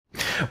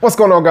What's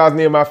going on, guys?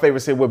 My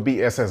favorites here with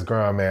BSS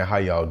Grind, man. How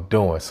y'all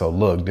doing? So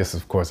look, this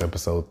is of course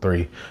episode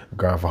 3,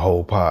 Grind for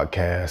Whole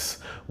podcast.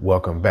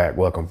 Welcome back,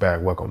 welcome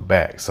back, welcome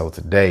back. So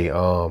today,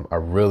 I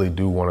really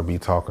do want to be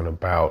talking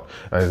about,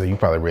 you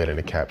probably read in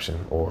the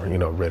caption or,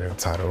 read in the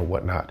title or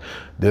whatnot.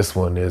 This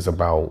one is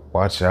about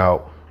watch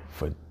out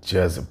for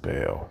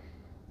Jezebel.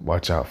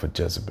 Watch out for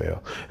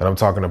Jezebel. And I'm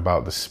talking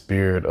about the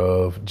spirit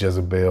of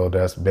Jezebel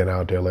that's been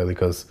out there lately,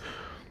 because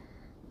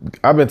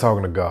I've been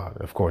talking to God.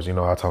 Of course,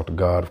 I talk to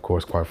God, of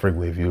course, quite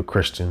frequently. If you're a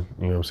Christian,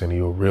 you're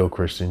a real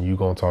Christian, you're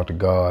going to talk to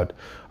God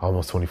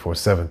almost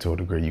 24/7 to a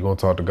degree. You're going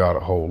to talk to God a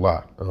whole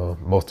lot.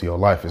 Most of your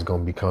life is going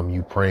to become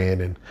you praying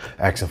and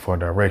asking for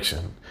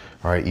direction,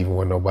 right? Even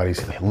when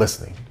nobody's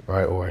listening,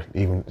 right? Or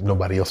even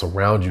nobody else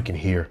around you can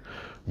hear,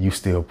 you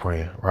still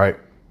praying, right?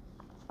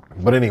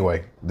 But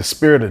anyway, the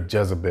spirit of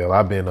Jezebel,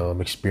 I've been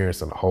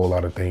experiencing a whole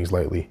lot of things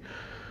lately.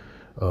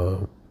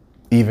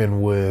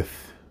 Even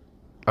with,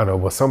 I know,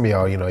 but some of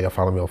y'all, y'all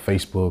follow me on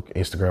Facebook,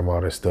 Instagram,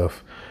 all that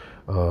stuff.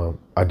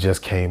 I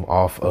just came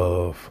off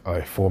of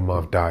a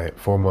 4-month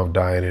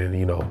diet,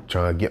 and,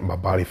 trying to get my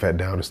body fat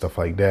down and stuff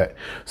like that.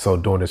 So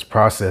during this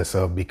process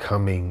of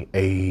becoming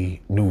a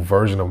new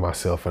version of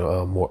myself and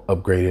a more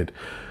upgraded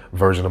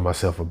version of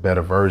myself, a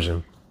better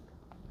version,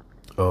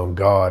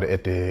 God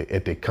at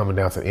the coming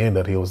down to the end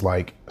of it, he was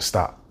like,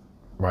 stop.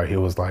 Right. He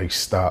was like,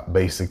 stop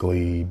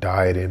basically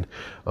dieting,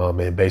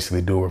 and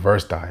basically do a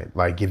reverse diet,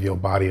 like give your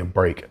body a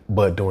break.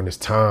 But during this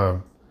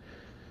time,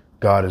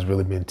 God has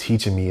really been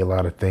teaching me a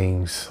lot of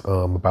things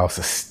about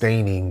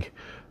sustaining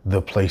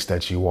the place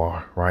that you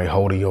are, right?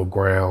 Holding your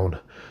ground,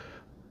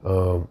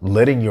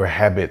 letting your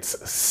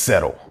habits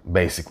settle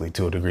basically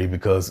to a degree,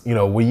 because,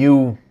 when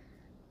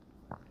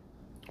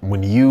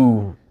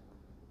you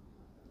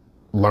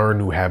learn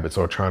new habits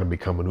or trying to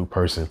become a new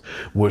person,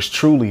 what's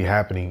truly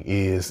happening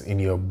is in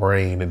your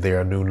brain that there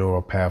are new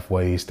neural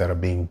pathways that are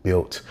being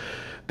built.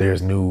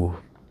 There's new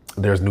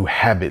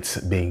habits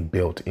being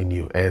built in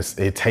you, as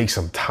it takes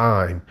some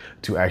time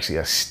to actually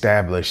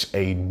establish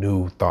a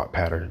new thought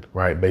pattern,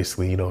 right?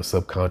 Basically,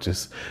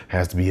 subconscious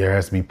has to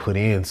be put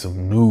in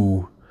some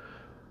new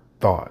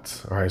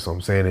thoughts. All right. So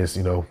I'm saying this,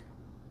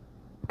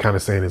 kind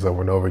of saying this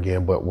over and over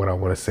again, but what I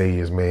want to say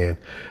is, man,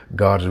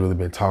 God has really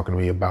been talking to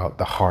me about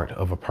the heart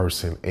of a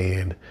person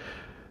and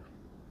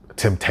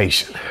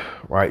temptation,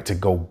 right? To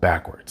go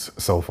backwards.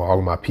 So for all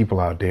of my people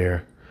out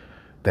there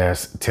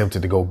that's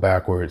tempted to go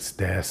backwards,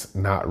 that's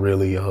not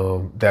really,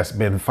 that's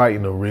been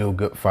fighting a real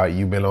good fight.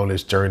 You've been on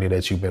this journey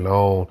that you've been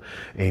on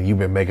and you've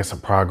been making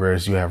some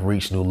progress. You have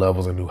reached new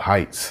levels and new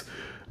heights.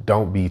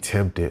 Don't be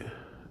tempted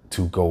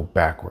to go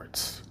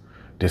backwards.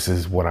 This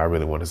is what I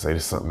really want to say.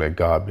 This is something that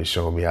God been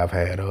showing me. I've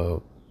had,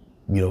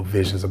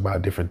 visions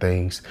about different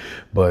things,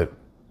 but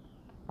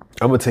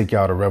I'm going to take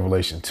y'all to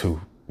Revelation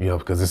 2,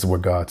 because this is where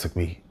God took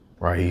me,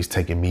 right? He's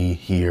taken me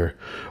here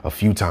a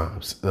few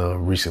times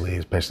recently,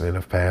 especially in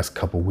the past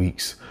couple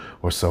weeks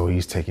or so.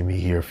 He's taken me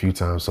here a few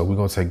times. So we're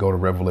going to go to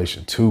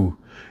Revelation 2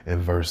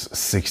 and verse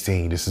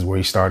 16. This is where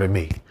he started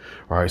me.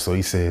 All right. So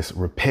he says,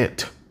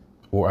 repent,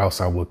 or else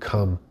I will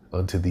come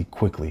unto thee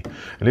quickly.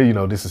 And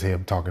then, this is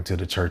him talking to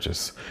the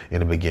churches in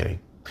the beginning.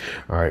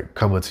 All right,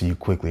 come unto you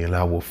quickly, and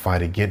I will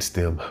fight against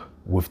them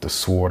with the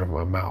sword of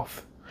my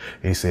mouth.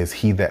 And he says,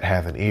 he that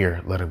hath an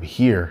ear, let him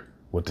hear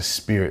what the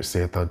Spirit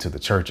saith unto the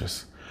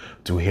churches.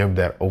 To him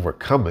that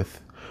overcometh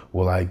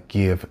will I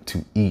give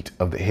to eat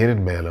of the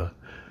hidden manna,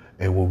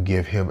 and will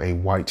give him a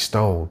white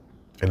stone,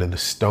 and in the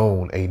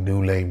stone a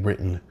new name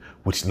written,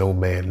 which no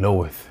man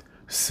knoweth,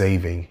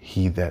 saving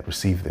he that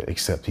received it,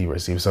 except he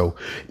received. So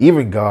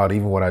even God,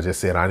 even what I just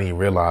said, I didn't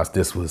realize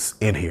this was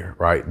in here,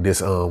 right? This,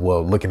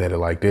 looking at it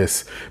like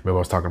this, remember I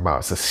was talking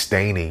about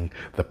sustaining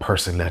the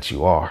person that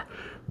you are.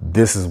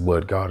 This is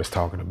what God is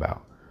talking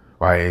about,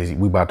 right?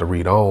 We about to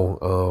read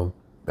on.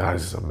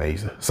 This is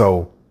amazing.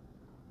 So,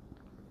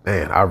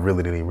 man, I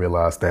really didn't even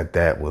realize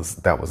that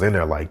was in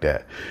there like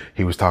that.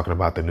 He was talking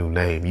about the new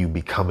name, you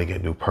becoming a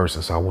new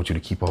person. So I want you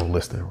to keep on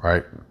listening,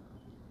 right?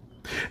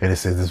 And it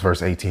says, this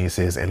verse 18, it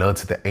says, and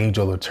unto the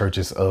angel of the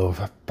churches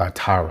of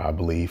Thyatira, I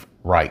believe,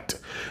 write,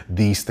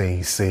 these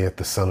things saith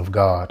the Son of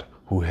God,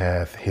 who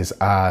hath his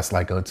eyes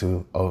like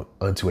unto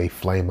a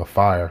flame of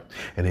fire,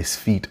 and his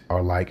feet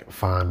are like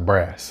fine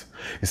brass.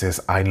 It says,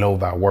 I know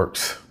thy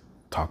works,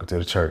 talking to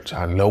the church.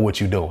 I know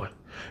what you're doing.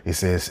 It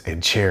says,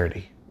 in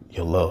charity,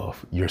 your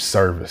love, your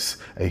service,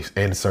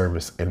 and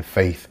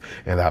faith,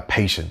 and thy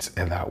patience,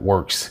 and thy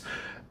works,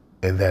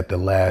 and that the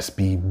last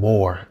be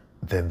more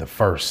than the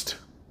first.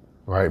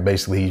 Right.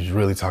 Basically, he's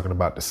really talking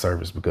about the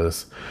service,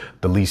 because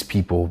the least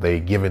people, they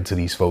giving to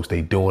these folks,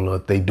 they doing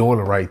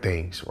the right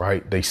things.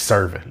 Right. They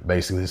serving.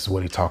 Basically, this is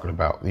what he's talking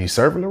about. He's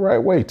serving the right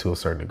way to a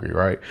certain degree.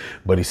 Right.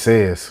 But he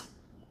says,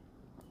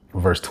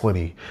 verse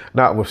 20,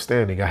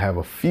 notwithstanding, I have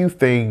a few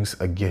things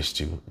against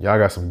you. Y'all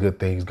got some good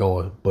things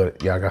going,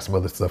 but y'all got some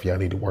other stuff y'all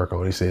need to work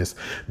on. He says,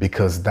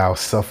 because thou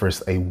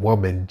sufferest a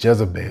woman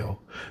Jezebel,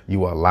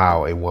 you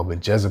allow a woman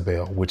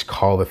Jezebel, which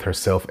calleth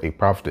herself a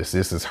prophetess.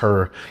 This is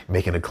her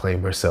making a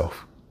claim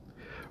herself.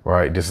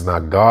 right? This is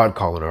not God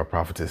calling her a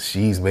prophetess.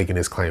 She's making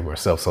this claim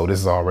herself. So this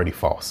is already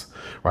false,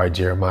 right?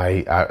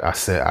 Jeremiah,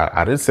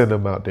 I didn't send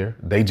them out there.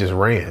 They just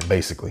ran,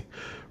 basically,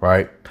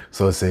 right?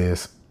 So it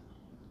says,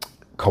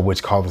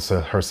 which calls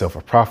herself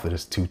a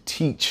prophetess, to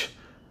teach,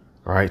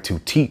 right? To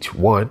teach,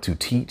 one, to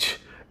teach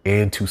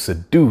and to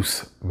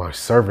seduce my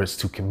servants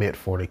to commit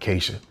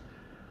fornication.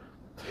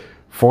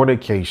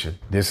 Fornication.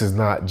 This is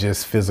not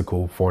just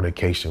physical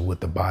fornication with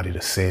the body,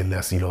 the sin.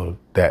 That's,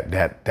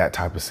 that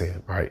type of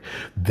sin, right?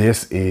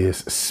 This is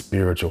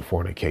spiritual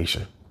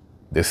fornication.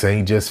 This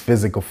ain't just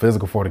physical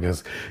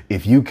fornication.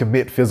 If you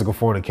commit physical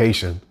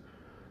fornication,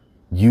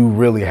 you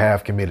really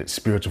have committed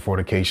spiritual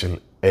fornication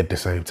at the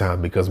same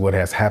time, because what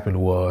has happened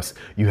was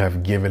you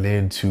have given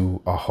into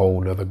a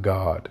whole nother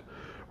God.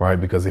 Right?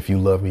 Because if you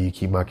love me, you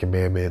keep my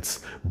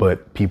commandments.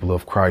 But people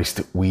of Christ,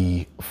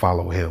 we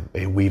follow him,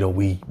 and we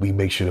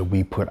make sure that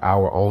we put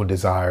our own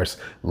desires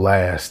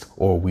last,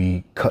 or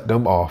we cut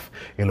them off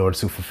in order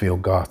to fulfill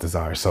God's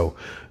desires. So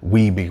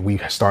we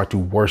start to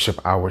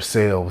worship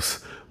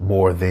ourselves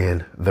more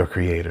than the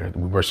creator.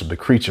 We worship the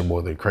creature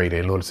more than the creator.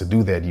 In order to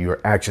do that, your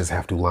actions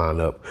have to line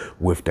up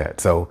with that.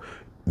 So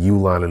you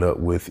line it up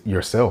with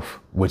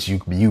yourself, which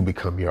you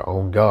become your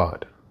own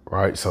God,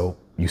 right? So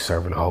you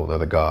serving a whole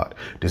other God.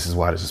 This is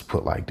why this is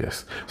put like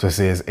this. So it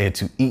says, and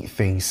to eat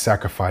things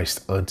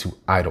sacrificed unto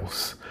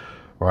idols,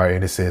 right?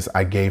 And it says,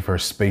 I gave her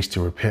space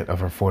to repent of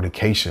her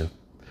fornication,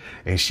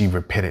 and she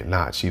repented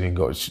not. She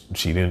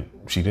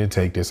didn't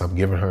take this. I'm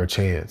giving her a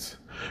chance.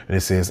 And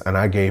it says, and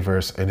I gave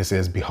her, and it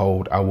says,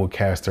 behold, I will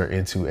cast her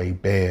into a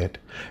bed,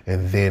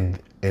 and them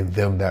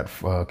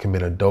that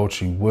commit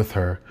adultery with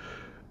her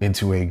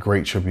into a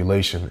great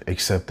tribulation,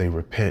 except they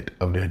repent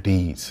of their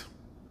deeds.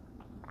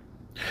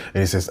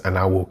 And it says, and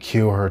I will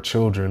kill her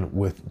children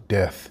with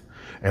death,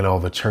 and all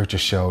the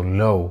churches shall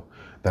know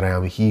that I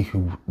am he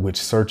which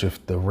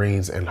searcheth the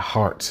reins and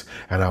hearts,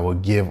 and I will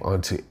give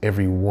unto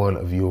every one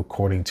of you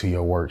according to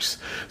your works.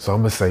 So I'm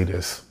gonna say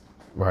this,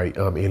 right?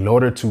 In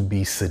order to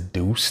be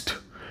seduced,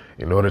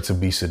 it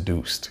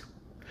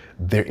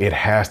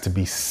has to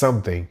be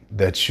something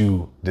that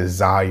you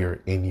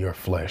desire in your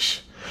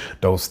flesh.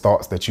 Those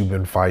thoughts that you've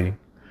been fighting,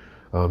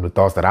 the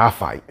thoughts that I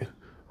fight,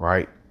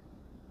 right?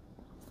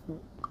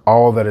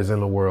 All that is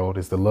in the world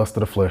is the lust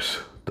of the flesh,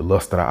 the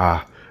lust of the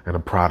eye, and the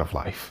pride of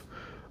life.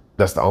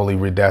 That's the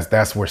only,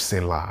 that's where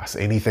sin lies.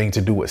 Anything to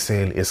do with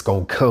sin, it's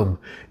going to come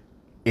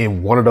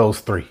in one of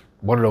those three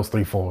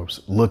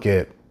forms. Look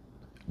at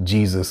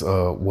Jesus.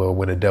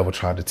 When the devil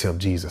tried to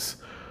tempt Jesus,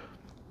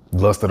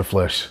 lust of the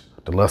flesh,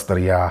 the lust of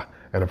the eye,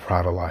 and the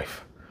pride of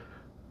life.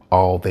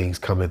 All things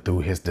coming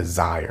through his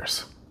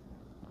desires.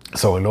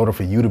 So in order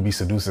for you to be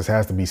seduced, this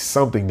has to be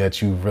something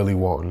that you really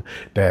want.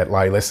 That,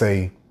 like, let's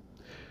say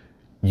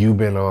you've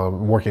been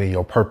working in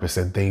your purpose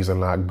and things are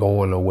not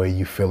going the way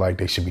you feel like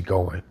they should be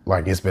going.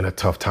 Like, it's been a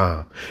tough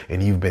time,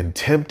 and you've been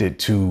tempted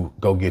to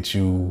go get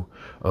you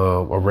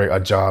a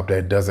job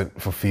that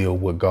doesn't fulfill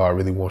what God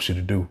really wants you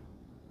to do.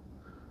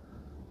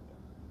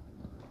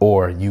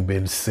 Or you've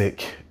been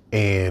sick,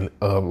 and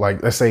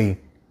like, let's say,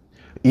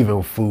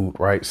 even food,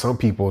 right? Some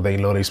people, they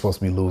know they're supposed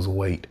to be losing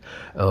weight.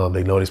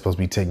 They know they're supposed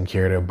to be taking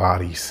care of their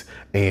bodies.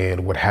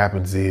 And what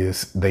happens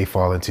is they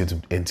fall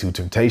into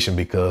temptation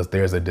because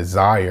there's a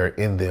desire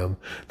in them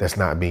that's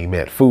not being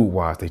met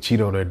food-wise. They cheat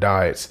on their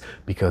diets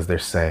because they're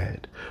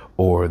sad,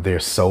 or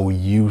they're so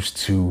used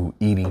to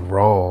eating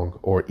wrong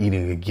or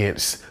eating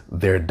against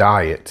their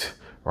diet,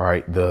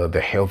 right?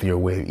 The healthier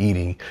way of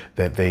eating,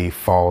 that they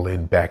fall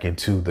back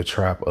into the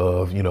trap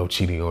of,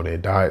 cheating on their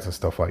diets and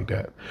stuff like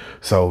that.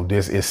 So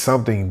this is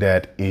something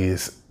that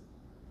is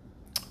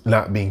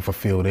not being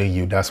fulfilled in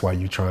you. That's why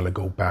you're trying to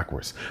go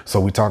backwards. So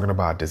we're talking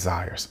about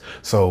desires.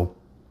 So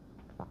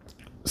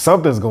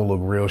something's going to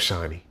look real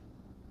shiny.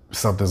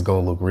 Something's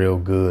going to look real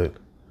good.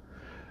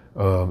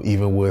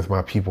 Even with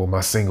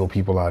my single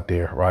people out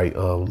there, right?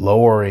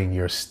 Lowering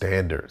your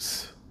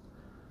standards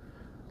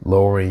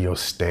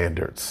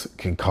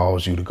can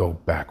cause you to go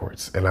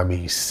backwards. And I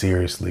mean,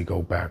 seriously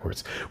go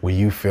backwards. When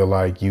you feel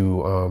like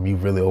you've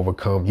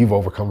overcome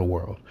the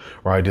world,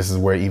 right? This is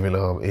where even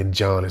in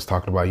John is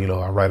talking about,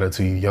 I write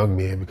unto you young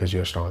men because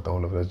you're strong. I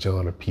don't know if it's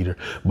John or Peter,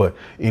 but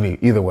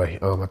either way,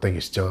 I think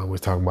it's John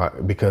was talking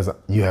about, because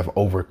you have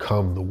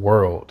overcome the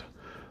world,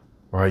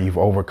 right? You've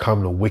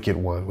overcome the wicked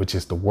one, which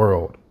is the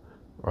world,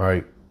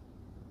 right?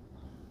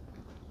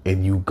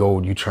 And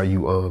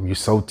you're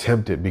so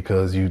tempted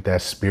because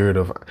that spirit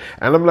of,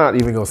 and I'm not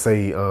even going to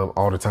say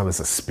all the time it's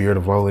a spirit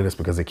of loneliness,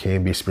 because it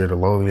can be a spirit of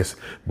loneliness,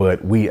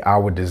 but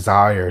our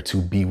desire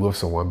to be with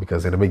someone,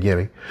 because in the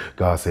beginning,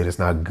 God said it's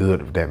not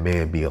good that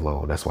man be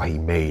alone. That's why he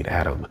made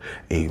Adam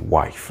a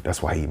wife.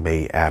 That's why he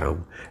made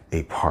Adam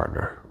a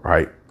partner,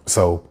 right?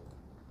 So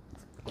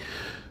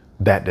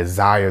that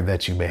desire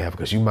that you may have,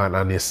 because you might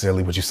not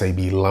necessarily, what you say,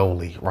 be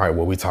lonely, right?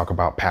 Where we talk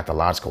about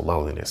pathological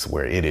loneliness,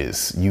 where it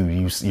is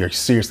you're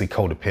seriously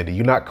codependent.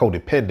 You're not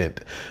codependent,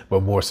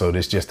 but more so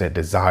there's just that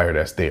desire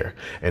that's there.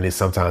 And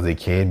sometimes it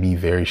can be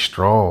very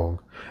strong,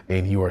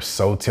 and you are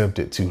so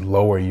tempted to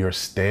lower your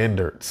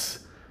standards.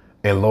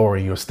 And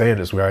lowering your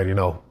standards, we already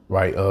know,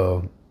 right?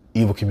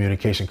 Evil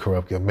communication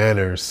corrupt good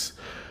manners.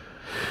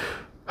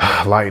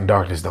 Light and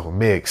darkness don't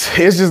mix.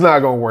 It's just not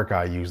gonna work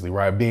out usually,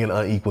 right? Being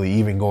unequally,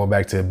 even going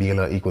back to being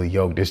unequally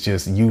yoked, it's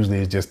just usually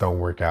it just don't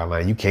work out.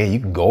 Like you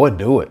can go and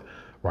do it,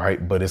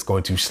 right? But it's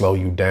going to slow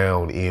you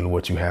down in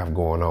what you have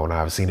going on.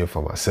 I've seen it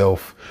for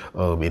myself,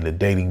 in the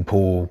dating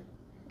pool,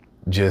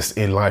 just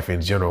in life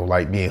in general,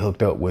 like being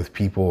hooked up with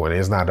people,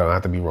 and don't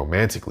have to be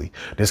romantically.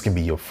 This can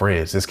be your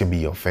friends, this can be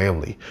your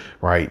family,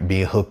 right?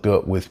 Being hooked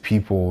up with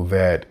people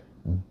that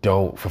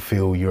don't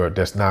fulfill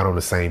that's not on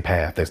the same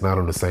path, that's not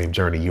on the same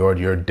journey.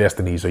 Your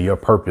destinies or your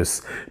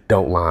purpose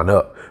don't line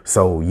up.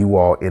 So you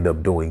all end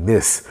up doing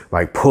this,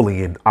 like pulling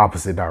in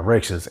opposite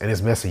directions, and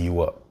it's messing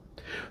you up.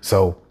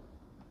 So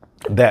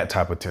that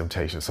type of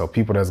temptation. So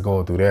people that's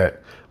going through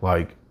that,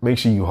 like, make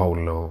sure you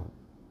holding on.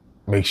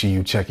 Make sure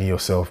you checking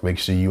yourself. Make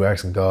sure you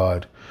asking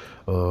God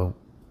to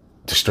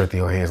strengthen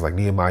your hands. Like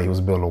Nehemiah, he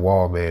was building a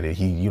wall, man, and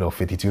he,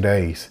 52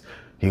 days,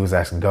 he was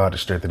asking God to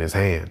strengthen his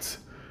hands.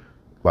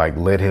 Like,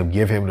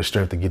 give him the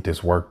strength to get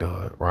this work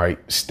done, right?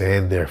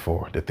 Stand there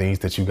for the things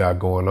that you got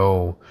going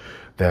on.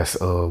 That's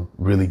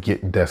really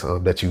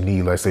that you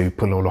need. Let's say you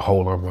put on the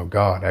whole armor of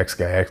God. Ask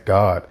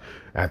God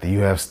after you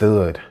have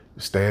stood,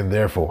 stand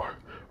there for,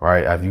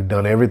 right? After you've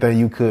done everything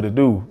you could to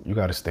do, you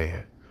got to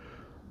stand.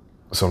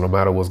 So no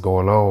matter what's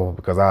going on,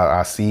 because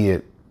I see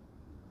it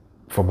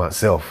for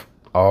myself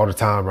all the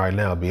time right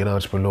now, being an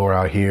entrepreneur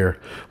out here,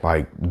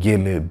 like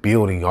getting it,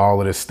 building all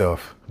of this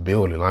stuff,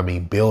 building.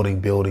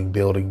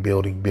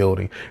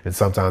 And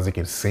sometimes it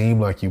can seem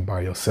like you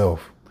by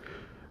yourself,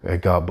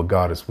 but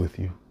God is with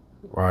you,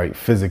 right?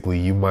 Physically,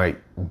 you might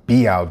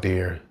be out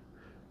there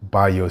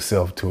by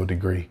yourself to a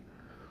degree,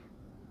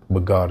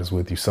 but God is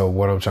with you. So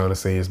what I'm trying to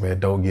say is, man,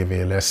 don't give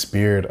in. That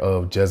spirit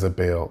of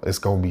Jezebel, it's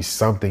going to be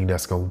something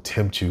that's going to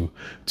tempt you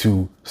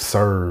to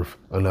serve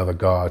another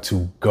God,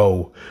 to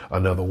go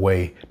another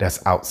way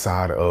that's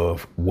outside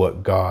of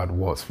what God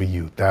wants for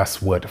you.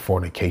 That's what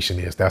fornication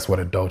is. That's what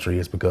adultery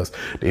is, because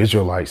the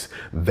Israelites,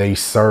 they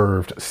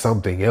served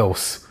something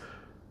else,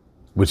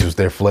 which was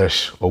their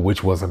flesh, or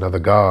which was another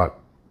God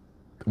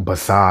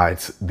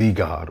besides the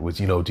God, which,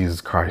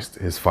 Jesus Christ,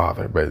 his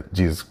father, but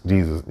Jesus,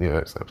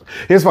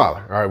 his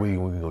father. All right, we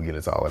can go get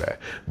into all of that.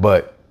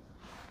 But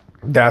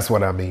that's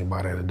what I mean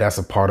by that. And that's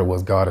a part of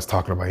what God is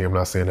talking about here. I'm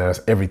not saying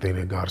that's everything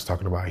that God is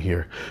talking about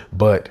here,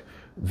 but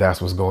that's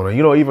what's going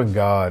on. Even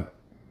God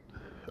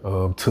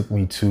took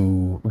me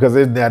to, because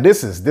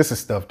this is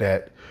stuff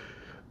that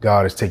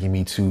God is taking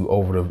me to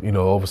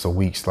over some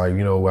weeks, like,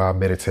 where I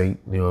meditate,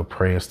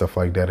 pray and stuff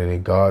like that. And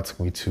then God took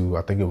me to,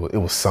 I think it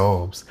was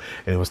Psalms,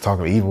 and it was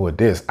talking, even with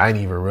this, I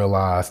didn't even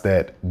realize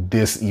that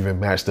this even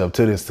matched up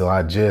to this till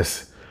I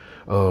just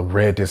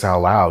read this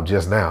out loud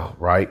just now,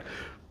 right?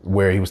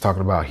 Where he was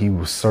talking about, he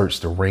will search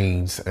the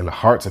reins and the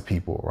hearts of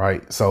people,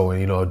 right?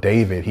 So,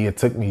 David, he had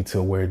took me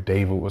to where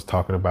David was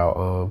talking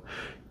about,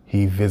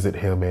 he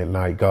visited him at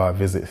night. God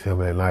visited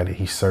him at night, and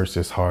he searched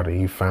his heart, and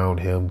he found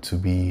him to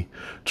be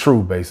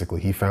true. Basically,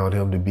 he found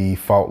him to be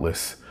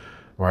faultless,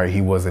 right?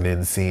 He wasn't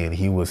in sin.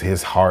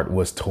 His heart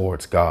was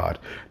towards God.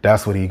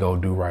 That's what he gonna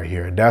do right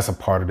here. And that's a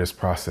part of this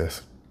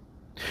process.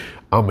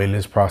 I'm in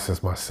this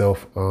process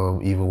myself,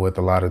 even with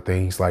a lot of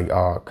things, like,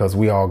 cause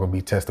we all gonna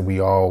be tested. We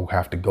all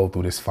have to go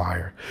through this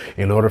fire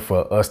in order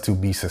for us to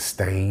be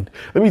sustained.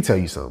 Let me tell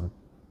you something.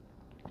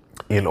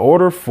 In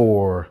order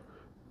for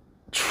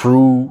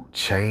true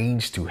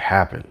change to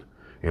happen,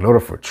 God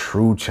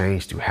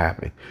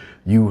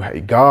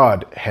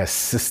has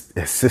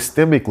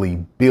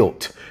systemically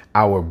built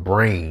our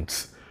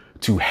brains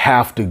to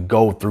have to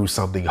go through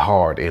something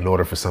hard in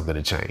order for something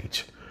to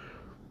change.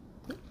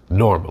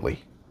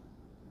 Normally,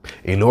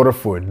 in order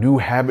for new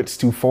habits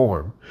to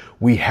form,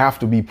 we have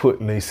to be put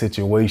in a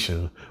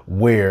situation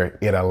where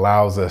it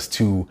allows us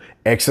to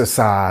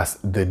exercise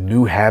the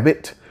new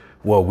habit.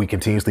 Well, we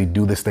continuously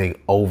do this thing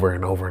over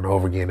and over and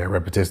over again, that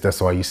repetition.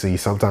 That's why you see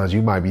sometimes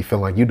you might be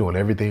feeling like you're doing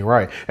everything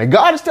right, and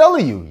God is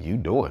telling you you're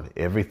doing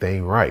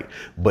everything right,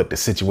 but the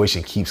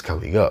situation keeps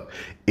coming up.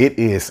 It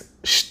is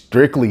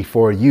strictly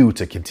for you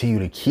to continue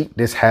to keep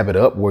this habit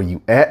up where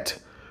you at,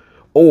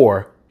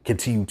 or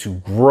continue to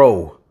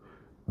grow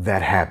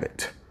that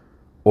habit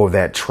or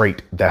that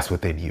trait that's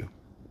within you.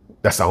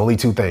 That's the only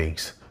two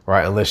things,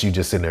 right? Unless you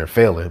just sitting there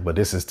failing. But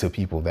this is to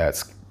people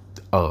that's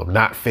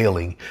not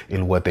failing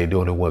in what they're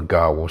doing and what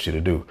God wants you to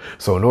do.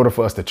 So in order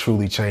for us to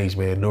truly change,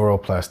 man,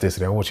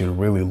 neuroplasticity, I want you to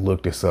really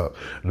look this up.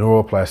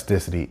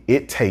 Neuroplasticity,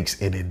 it takes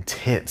an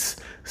intense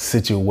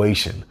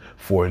situation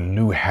for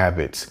new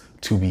habits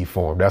to be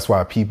formed. That's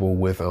why people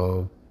with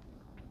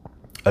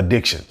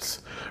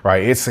addictions,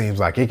 right? It seems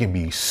like it can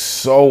be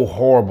so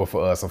horrible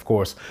for us, of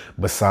course,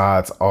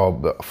 besides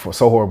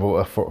so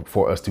horrible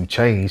for us to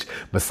change,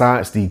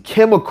 besides the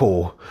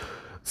chemical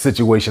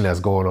situation that's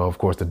going on, of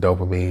course, the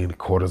dopamine, the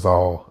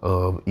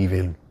cortisol,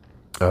 even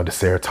the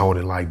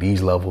serotonin, like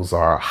these levels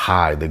are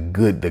high. The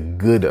good the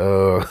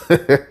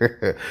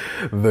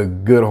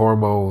good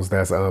hormones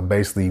that's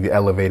basically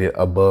elevated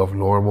above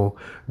normal.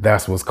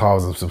 That's what's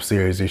causing some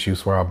serious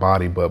issues for our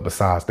body. But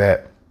besides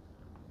that,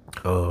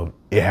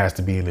 It has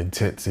to be an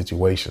intense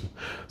situation.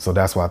 So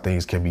that's why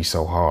things can be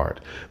so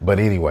hard. But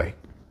anyway,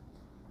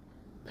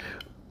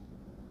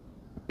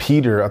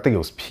 Peter, I think it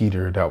was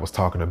Peter that was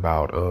talking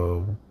about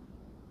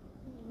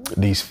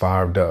these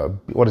five,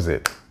 what is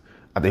it?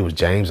 I think it was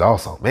James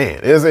also. Man,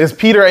 it's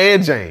Peter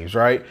and James,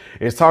 right?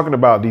 It's talking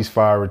about these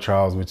fiery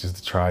trials, which is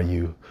to try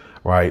you,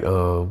 right?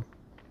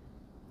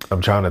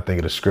 I'm trying to think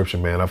of the scripture,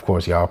 man. Of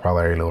course, y'all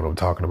probably already know what I'm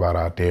talking about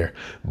out there.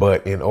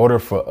 But in order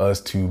for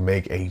us to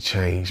make a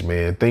change,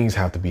 man, things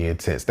have to be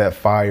intense. That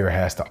fire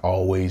has to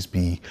always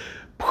be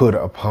put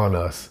upon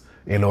us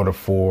in order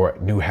for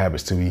new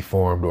habits to be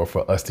formed or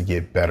for us to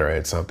get better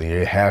at something.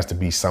 It has to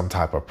be some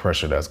type of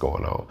pressure that's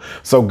going on.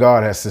 So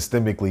God has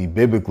systemically,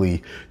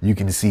 biblically, you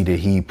can see that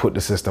he put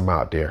the system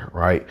out there,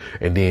 right?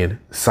 And then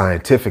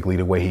scientifically,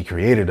 the way he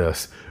created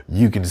us,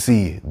 you can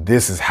see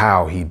this is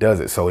how he does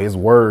it. So his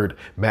word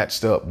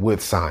matched up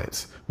with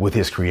science, with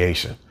his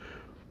creation.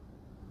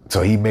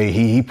 So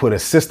he put a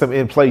system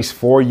in place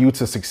for you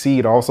to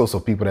succeed also. So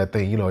people that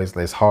think,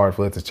 it's hard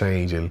for it to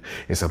change and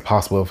it's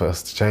impossible for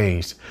us to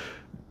change,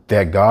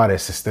 that God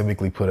has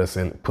systemically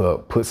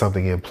put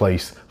something in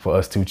place for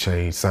us to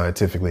change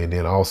scientifically, and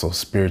then also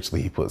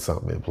spiritually he put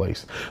something in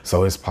place.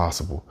 So it's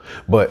possible.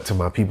 But to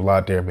my people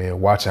out there, man,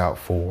 watch out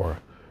for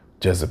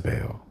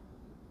Jezebel.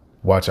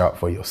 Watch out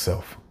for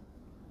yourself.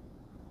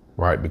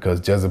 Right?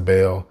 Because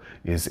Jezebel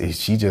is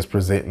she just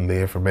presenting the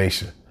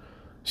information.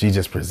 She's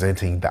just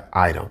presenting the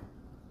item.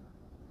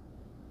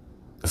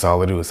 That's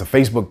all it is. It's a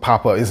Facebook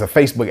pop-up. It's a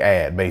Facebook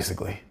ad,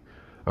 basically.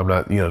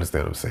 You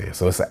understand what I'm saying?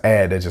 So it's an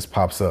ad that just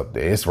pops up.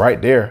 It's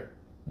right there.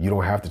 You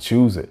don't have to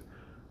choose it,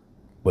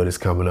 but it's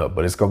coming up.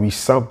 But it's going to be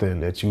something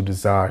that you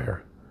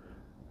desire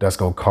that's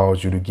going to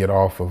cause you to get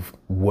off of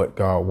what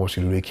God wants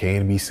you to do. It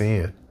can be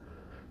sin.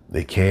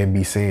 It can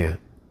be sin,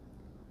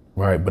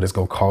 right? But it's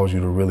going to cause you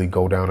to really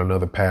go down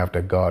another path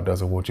that God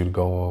doesn't want you to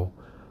go on.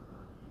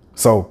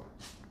 So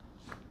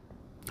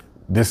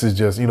this is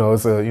just,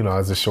 it's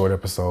a short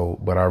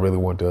episode, but I really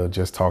want to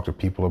just talk to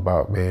people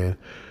about, man,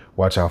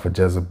 watch out for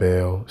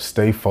Jezebel.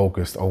 Stay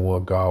focused on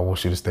what God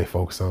wants you to stay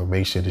focused on.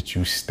 Make sure that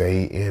you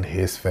stay in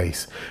his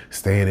face,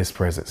 stay in his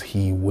presence.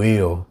 He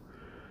will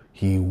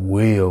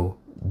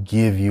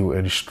give you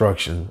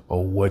instruction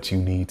on what you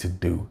need to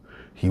do.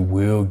 He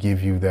will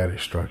give you that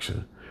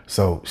instruction.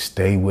 So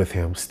stay with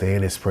him, stay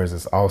in his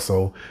presence.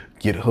 Also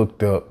get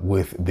hooked up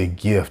with the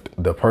gift,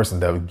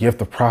 the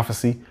gift of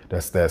prophecy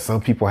that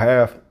some people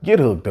have. Get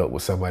hooked up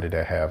with somebody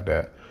that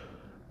have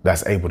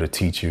that's able to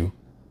teach you.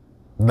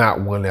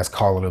 Not one that's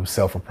calling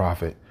himself a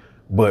prophet,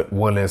 but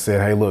one that said,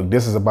 hey, look,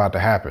 this is about to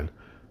happen,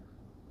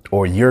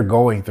 or you're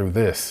going through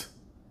this,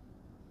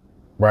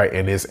 right?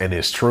 And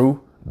it's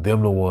true.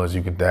 Them the ones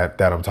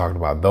that I'm talking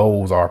about.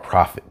 Those are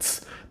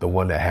prophets, the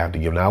one that have to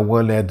give. Not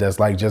one that just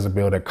like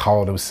Jezebel that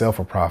called himself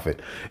a prophet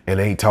and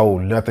ain't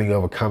told nothing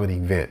of a coming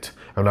event.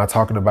 I'm not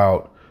talking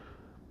about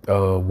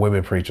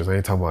women preachers. I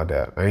ain't talking about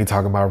that. I ain't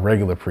talking about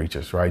regular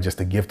preachers, right? Just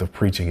the gift of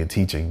preaching and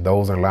teaching.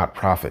 Those are not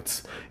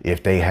prophets.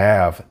 If they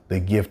have the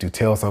gift to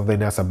tell something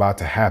that's about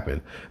to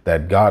happen,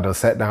 that God done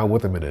sat down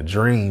with them in a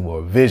dream or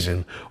a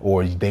vision,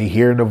 or they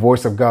hearing the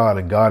voice of God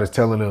and God is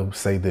telling them,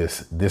 say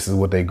this is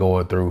what they're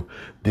going through.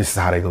 This is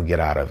how they gonna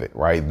get out of it,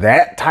 right?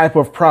 That type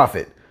of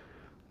prophet.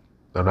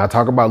 I'm not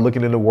talking about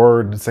looking in the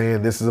word and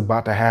saying this is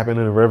about to happen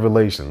in a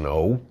revelation.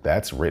 No,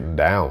 that's written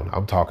down.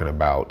 I'm talking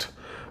about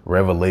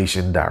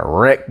revelation,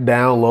 direct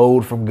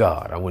download from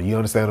God. You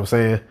understand what I'm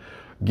saying?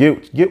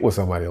 Get with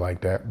somebody like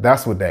that.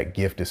 That's what that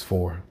gift is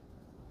for.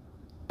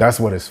 That's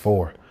what it's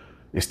for.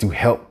 It's to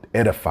help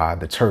edify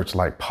the church,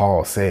 like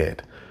Paul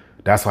said.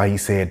 That's why he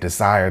said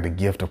desire the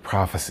gift of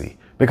prophecy,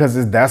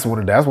 because that's one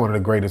of the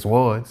greatest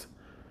ones.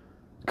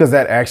 Because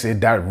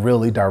that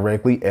really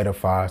directly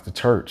edifies the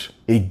church.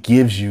 It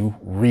gives you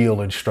real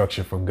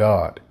instruction from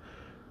God.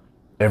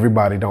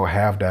 Everybody don't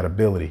have that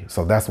ability.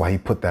 So that's why he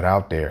put that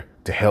out there,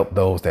 to help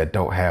those that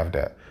don't have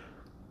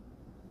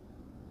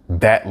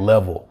that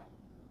level.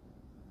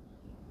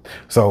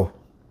 So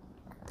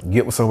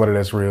get with somebody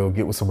that's real.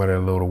 Get with somebody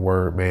that know the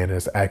word, man,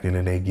 that's acting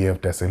in their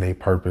gift, that's in their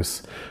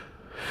purpose.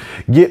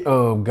 Get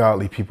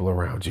godly people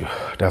around you.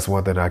 That's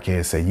one thing I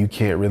can say. You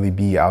can't really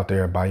be out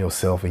there by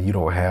yourself and you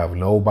don't have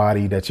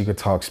nobody that you can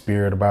talk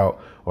spirit about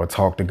or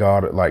talk to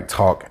God, like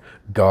talk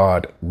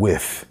God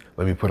with.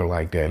 Let me put it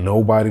like that.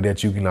 Nobody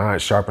that you can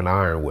sharpen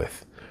iron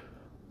with.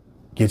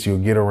 Get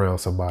around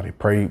somebody.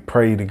 Pray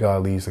to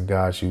God leads and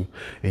guides you.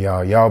 And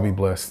y'all be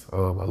blessed. I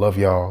love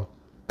y'all.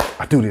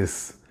 I do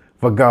this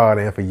for God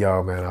and for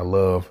y'all, man. I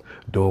love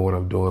doing what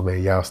I'm doing,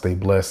 man. Y'all stay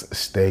blessed,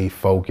 stay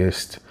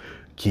focused,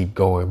 keep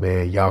going,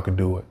 man. Y'all can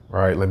do it. All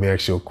right, let me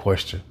ask you a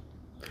question.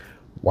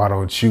 Why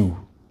don't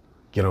you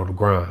get on the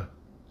grind?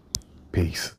 Peace.